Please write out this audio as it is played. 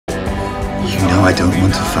You know I don't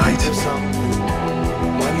want to fight.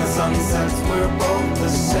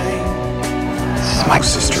 This is my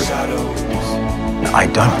sister. I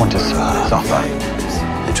don't want to suffer.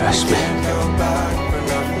 Trust me.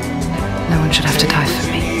 No one should have to die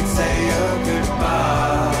for me.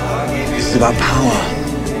 This is about power.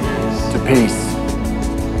 To peace.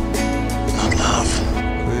 Not love.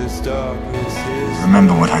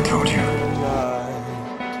 Remember what I told you.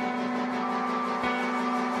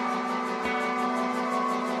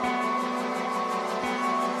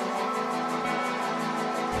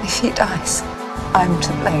 If he dies, I'm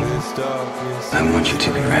to blame. I want you to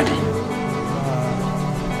be ready.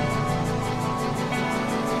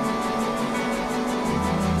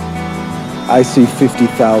 I see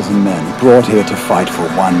 50,000 men brought here to fight for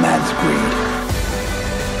one man's greed.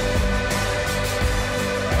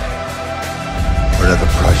 Whatever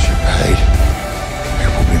price you paid, it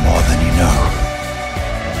will be more than you know.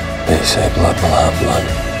 They say blood will have blood.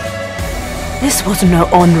 This was no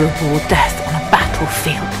honorable death on a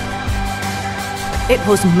battlefield. It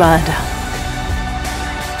was murder.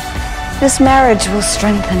 This marriage will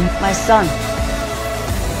strengthen my son.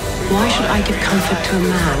 Why should I give comfort to a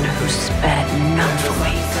man who spared none for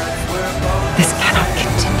me? This cannot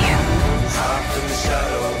continue.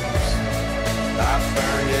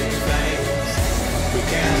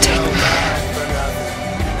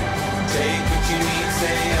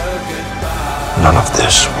 None of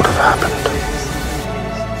this would have happened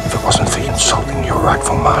if it wasn't for you insulting your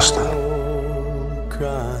rightful master.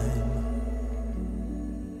 Cry.